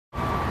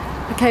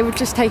Okay, we've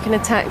just taken a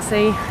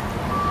taxi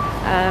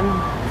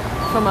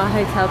from our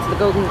hotel to the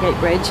Golden Gate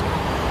Bridge.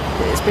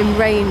 It's been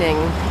raining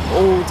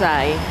all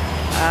day.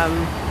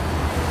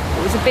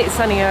 It was a bit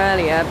sunnier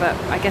earlier, but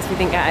I guess we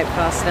didn't get out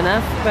fast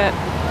enough. But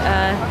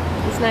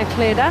it's now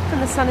cleared up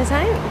and the sun is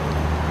out.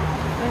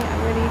 We got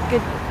a really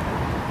good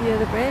view of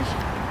the bridge.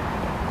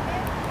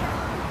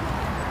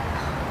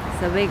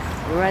 It's a big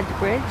red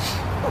bridge.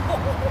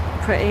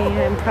 Pretty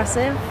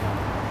impressive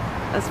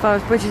as far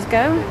as bridges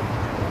go.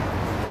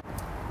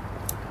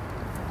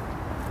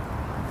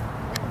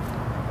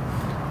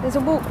 There's a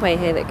walkway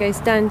here that goes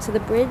down to the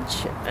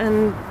bridge,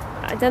 and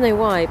I don't know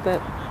why, but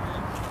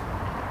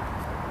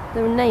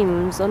there are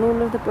names on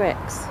all of the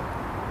bricks.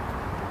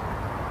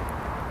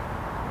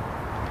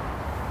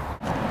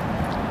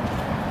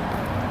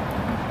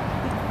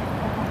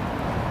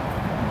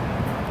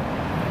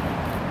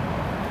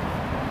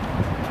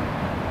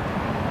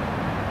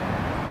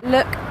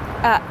 Look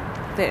at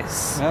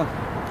this,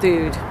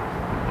 dude.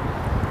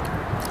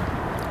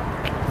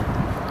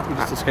 We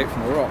just escaped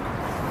from the rock.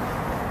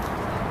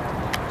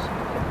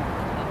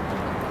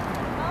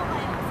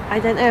 I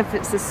don't know if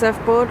it's a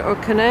surfboard or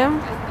canoe.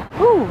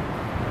 Ooh,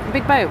 a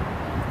big boat.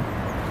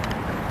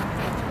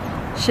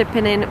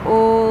 Shipping in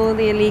all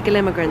the illegal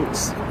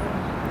immigrants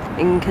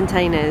in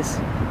containers.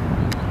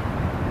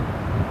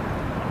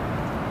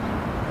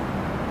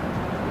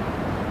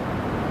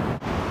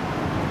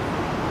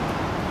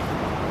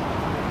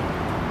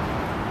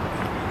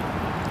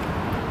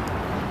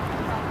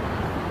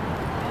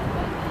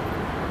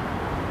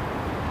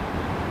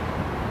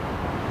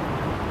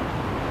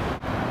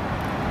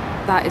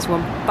 That is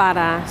one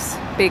badass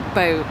big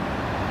boat.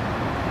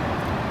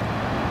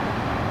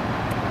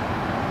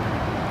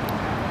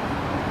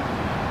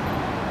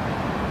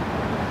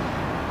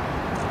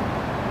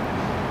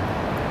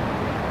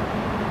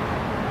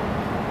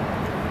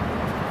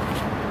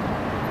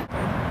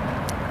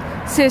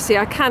 Seriously,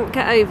 I can't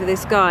get over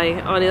this guy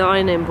on an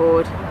ironing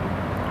board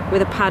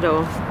with a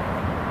paddle.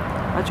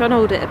 I'll try and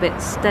hold it a bit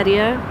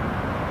steadier.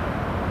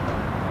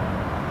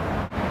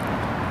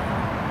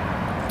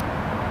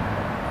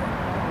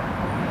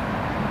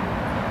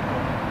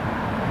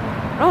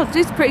 Oh,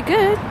 this is pretty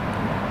good.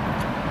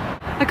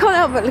 I can't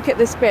help but look at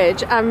this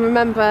bridge and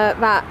remember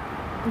that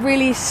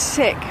really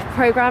sick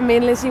programme me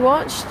and Lizzie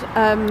watched,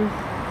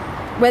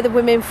 where the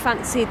women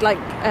fancied like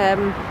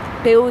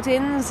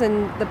buildings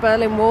and the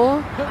Berlin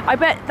Wall. I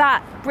bet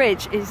that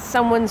bridge is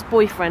someone's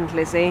boyfriend,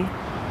 Lizzie.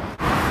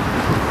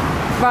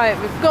 Right,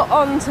 we've got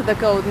onto the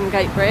Golden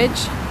Gate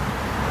Bridge.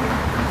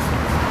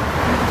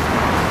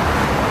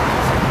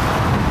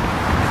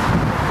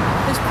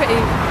 It's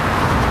pretty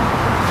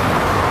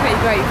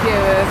great view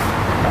of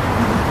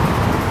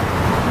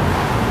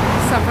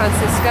San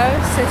Francisco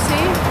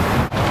city.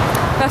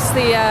 That's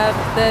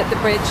the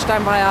bridge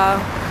down by our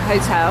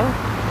hotel.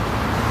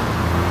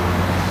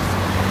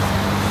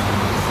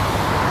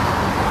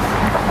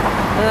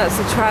 And that's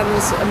the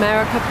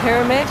Trans-America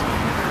Pyramid,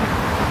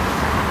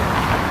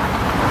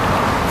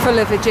 full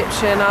of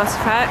Egyptian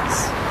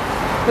artifacts.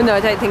 Well, no, I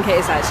don't think it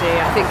is actually.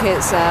 I think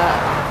it's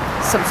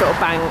some sort of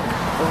bank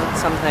or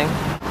something.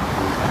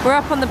 We're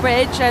up on the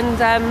bridge and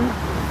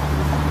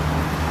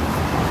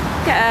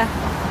get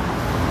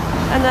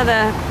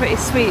another pretty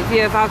sweet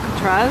view of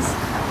Alcatraz.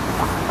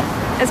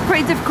 It's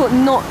pretty difficult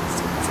not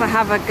to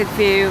have a good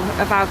view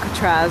of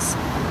Alcatraz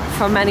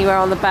from anywhere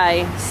on the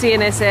bay,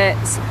 seeing as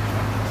it's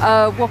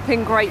a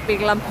whopping great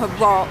big lump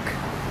of rock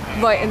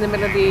right in the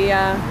middle of the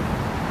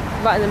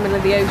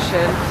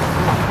ocean.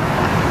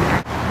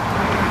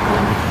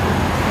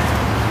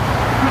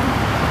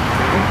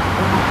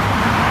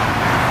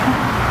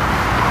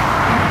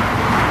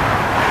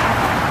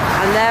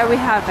 And there we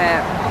have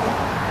it.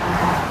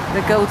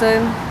 The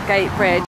Golden Gate Bridge.